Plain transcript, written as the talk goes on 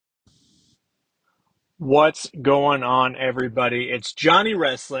What's going on, everybody? It's Johnny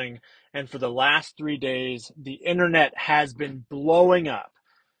Wrestling, and for the last 3 days, the internet has been blowing up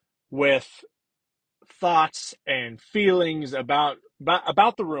with thoughts and feelings about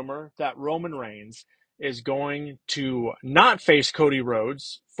the rumor that Roman Reigns is going to not face Cody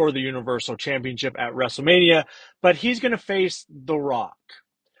Rhodes for the Universal Championship at WrestleMania, but he's going to face The Rock.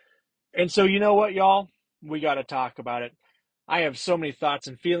 And so, you know what, y'all? We got to talk about it. I have so many thoughts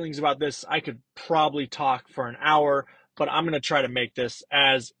and feelings about this. I could probably talk for an hour, but I'm going to try to make this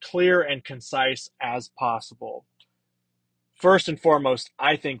as clear and concise as possible. First and foremost,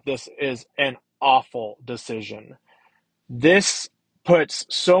 I think this is an awful decision. This puts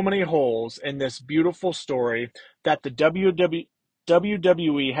so many holes in this beautiful story that the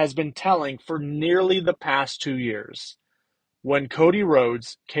WWE has been telling for nearly the past 2 years. When Cody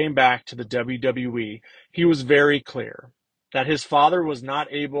Rhodes came back to the WWE, he was very clear that his father was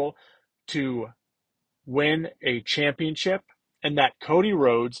not able to win a championship and that Cody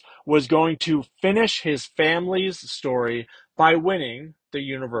Rhodes was going to finish his family's story by winning the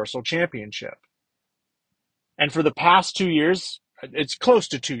Universal Championship. And for the past 2 years, it's close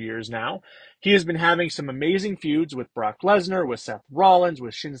to 2 years now, he has been having some amazing feuds with Brock Lesnar, with Seth Rollins,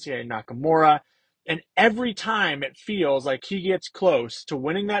 with Shinsuke Nakamura. And every time it feels like he gets close to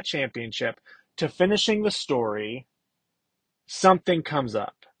winning that championship, to finishing the story, something comes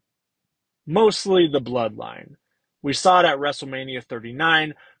up. Mostly the bloodline. We saw it at WrestleMania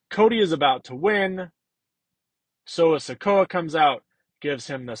 39. Cody is about to win. Solo Sikoa comes out, gives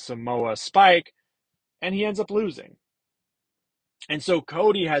him the Samoa spike, and he ends up losing. And so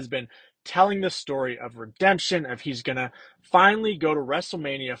Cody has been telling the story of redemption, of he's going to finally go to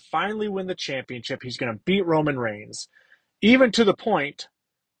WrestleMania, finally win the championship. He's going to beat Roman Reigns, even to the point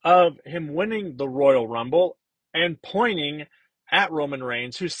of him winning the Royal Rumble and pointing at Roman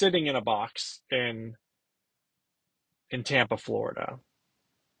Reigns, who's sitting in a box in Tampa, Florida.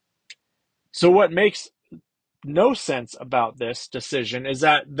 So what makes no sense about this decision is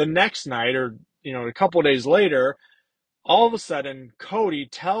that the next night, or a couple of days later, all of a sudden, Cody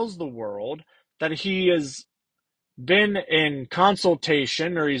tells the world that he has been in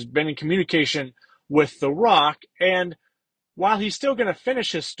consultation, or he's been in communication with The Rock, and while he's still going to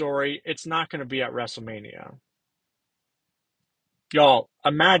finish his story, it's not going to be at WrestleMania. Y'all,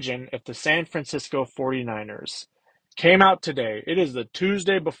 imagine if the San Francisco 49ers came out today, it is the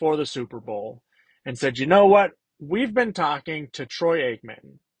Tuesday before the Super Bowl, and said, you know what? We've been talking to Troy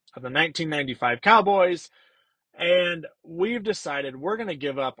Aikman of the 1995 Cowboys, and we've decided we're going to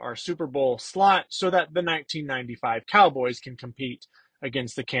give up our Super Bowl slot so that the 1995 Cowboys can compete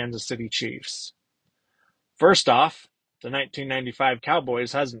against the Kansas City Chiefs. First off, the 1995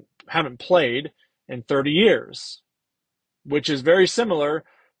 Cowboys haven't played in 30 years, which is very similar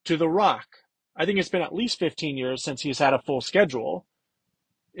to The Rock. I think it's been at least 15 years since he's had a full schedule,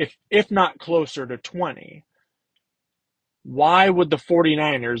 if not closer to 20. Why would the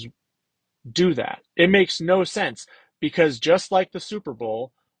 49ers do that? It makes no sense, because just like the Super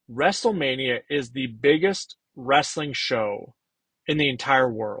Bowl, WrestleMania is the biggest wrestling show in the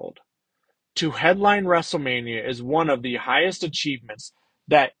entire world. To headline WrestleMania is one of the highest achievements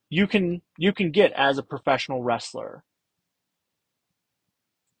that you can get as a professional wrestler.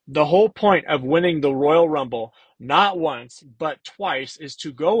 The whole point of winning the Royal Rumble, not once, but twice, is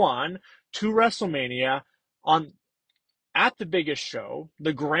to go on to WrestleMania at the biggest show,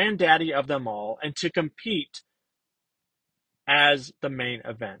 the granddaddy of them all, and to compete as the main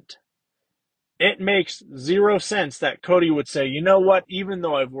event. It makes zero sense that Cody would say, you know what, even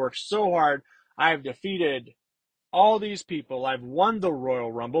though I've worked so hard, I've defeated all these people, I've won the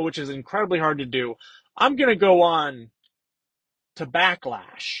Royal Rumble, which is incredibly hard to do, I'm going to go on to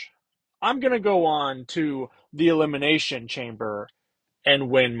Backlash. I'm going to go on to the Elimination Chamber and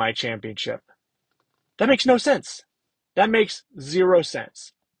win my championship. That makes no sense. That makes zero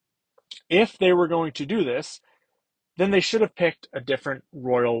sense. If they were going to do this, then they should have picked a different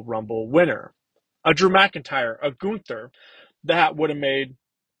Royal Rumble winner. A Drew McIntyre, a Gunther. That would have made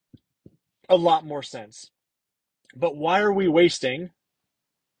a lot more sense. But why are we wasting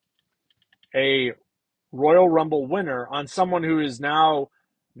a Royal Rumble winner on someone who is now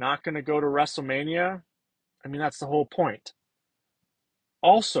not going to go to WrestleMania? I mean, that's the whole point.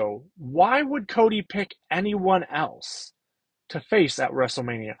 Also, why would Cody pick anyone else to face at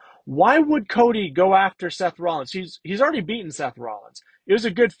WrestleMania? Why would Cody go after Seth Rollins? He's already beaten Seth Rollins. It was a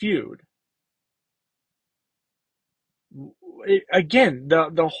good feud. Again,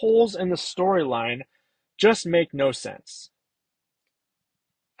 the holes in the storyline just make no sense.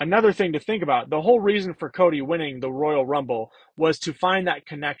 Another thing to think about, the whole reason for Cody winning the Royal Rumble was to find that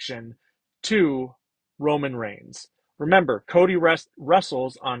connection to Roman Reigns. Remember, Cody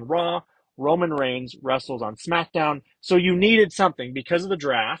wrestles on Raw, Roman Reigns wrestles on SmackDown. So you needed something because of the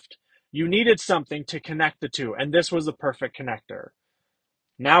draft. You needed something to connect the two, and this was the perfect connector.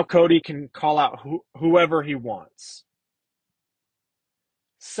 Now Cody can call out whoever he wants.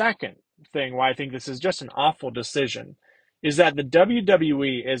 Second thing why I think this is just an awful decision is that the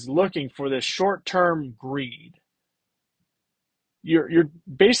WWE is looking for this short-term greed. You're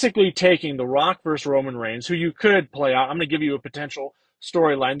basically taking The Rock versus Roman Reigns, who you could play out. I'm going to give you a potential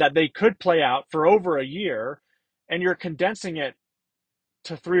storyline that they could play out for over a year, and you're condensing it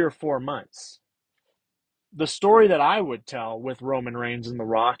to 3 or 4 months. The story that I would tell with Roman Reigns and The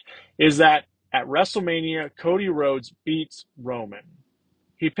Rock is that at WrestleMania, Cody Rhodes beats Roman.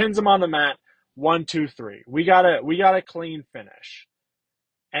 He pins him on the mat, 1, 2, 3. We got a clean finish.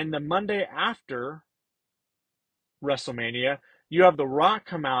 And the Monday after WrestleMania, you have The Rock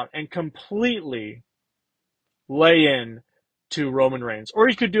come out and completely lay in to Roman Reigns. Or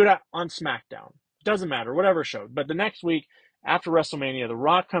he could do it on SmackDown. Doesn't matter, whatever show. But the next week after WrestleMania, The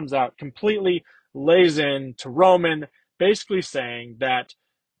Rock comes out, completely lays in to Roman, basically saying that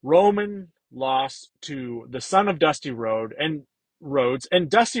Roman lost to the son of Dusty Rhodes, and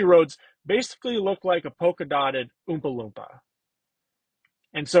Dusty Rhodes basically looked like a polka dotted Oompa Loompa.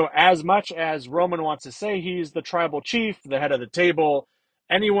 And so, as much as Roman wants to say he's the tribal chief, the head of the table,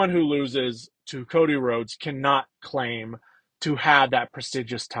 anyone who loses to Cody Rhodes cannot claim to have that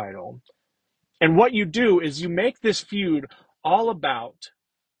prestigious title. And what you do is you make this feud all about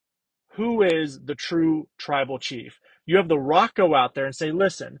who is the true tribal chief. You have The Rock go out there and say,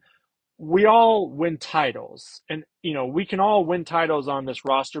 listen, we all win titles, and we can all win titles on this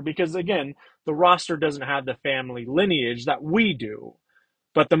roster because, again, the roster doesn't have the family lineage that we do.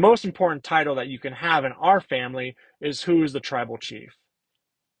 But the most important title that you can have in our family is who is the tribal chief.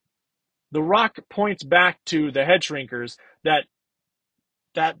 The Rock points back to the head shrinkers that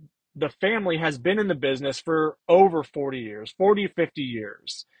the family has been in the business for over 40 years, 40, 50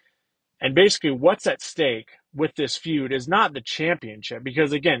 years. And basically what's at stake with this feud is not the championship,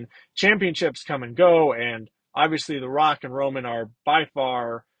 because again, championships come and go, and obviously The Rock and Roman are by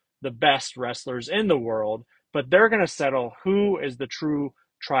far the best wrestlers in the world, but they're going to settle who is the true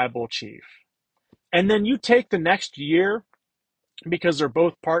tribal chief. And then you take the next year, because they're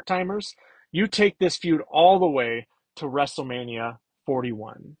both part-timers, you take this feud all the way to WrestleMania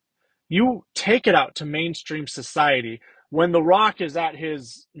 41. You take it out to mainstream society. When The Rock is at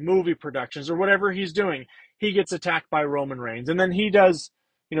his movie productions or whatever he's doing, he gets attacked by Roman Reigns. And then he does,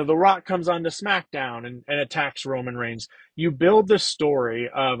 The Rock comes on to SmackDown and attacks Roman Reigns. You build this story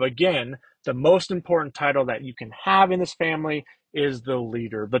of, again, the most important title that you can have in this family is the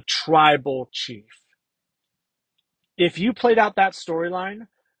leader, the tribal chief. If you played out that storyline,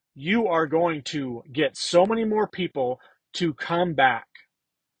 you are going to get so many more people to come back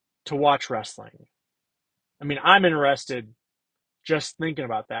to watch wrestling. I mean, I'm interested just thinking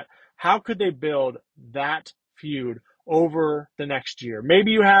about that. How could they build that feud over the next year?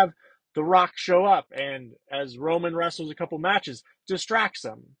 Maybe you have The Rock show up and as Roman wrestles a couple matches, distracts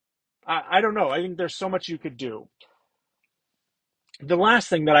them. I don't know. I think there's so much you could do. The last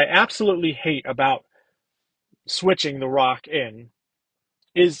thing that I absolutely hate about switching The Rock in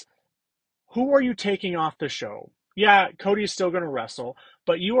is, who are you taking off the show? Yeah, Cody's still going to wrestle,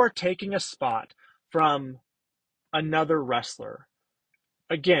 but you are taking a spot from another wrestler.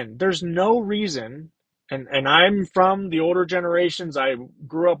 Again, there's no reason, and I'm from the older generations. I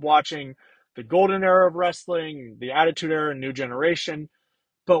grew up watching the golden era of wrestling, the Attitude Era, New Generation.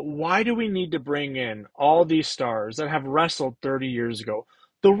 But why do we need to bring in all these stars that have wrestled 30 years ago?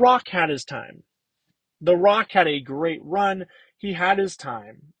 The Rock had his time. The Rock had a great run. He had his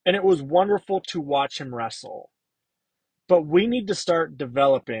time, and it was wonderful to watch him wrestle. But we need to start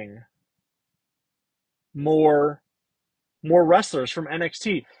developing more wrestlers from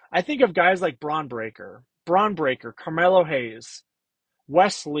NXT. I think of guys like Braun Breaker, Carmelo Hayes,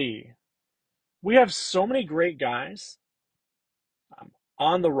 Wes Lee. We have so many great guys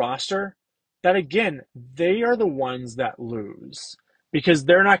on the roster that, again, they are the ones that lose because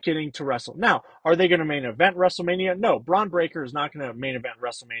they're not getting to wrestle. Now, are they going to main event WrestleMania? No, Braun Breaker is not going to main event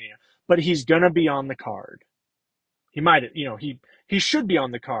WrestleMania, but he's going to be on the card. He might, he should be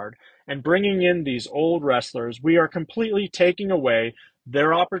on the card. And bringing in these old wrestlers, we are completely taking away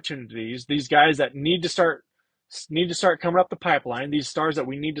their opportunities. These guys that need to start coming up the pipeline, these stars that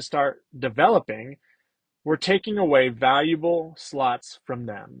we need to start developing, we're taking away valuable slots from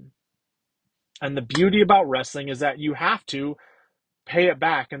them. And the beauty about wrestling is that you have to pay it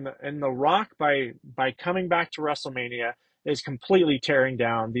back. And the Rock, by coming back to WrestleMania, is completely tearing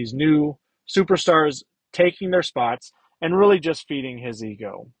down these new superstars taking their spots, and really just feeding his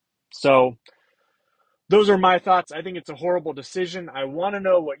ego. So, those are my thoughts. I think it's a horrible decision. I want to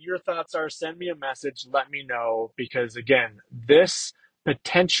know what your thoughts are. Send me a message. Let me know because, again, this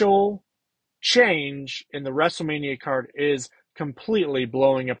potential change in the WrestleMania card is completely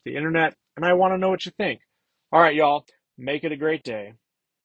blowing up the internet, and I want to know what you think. All right, y'all, make it a great day.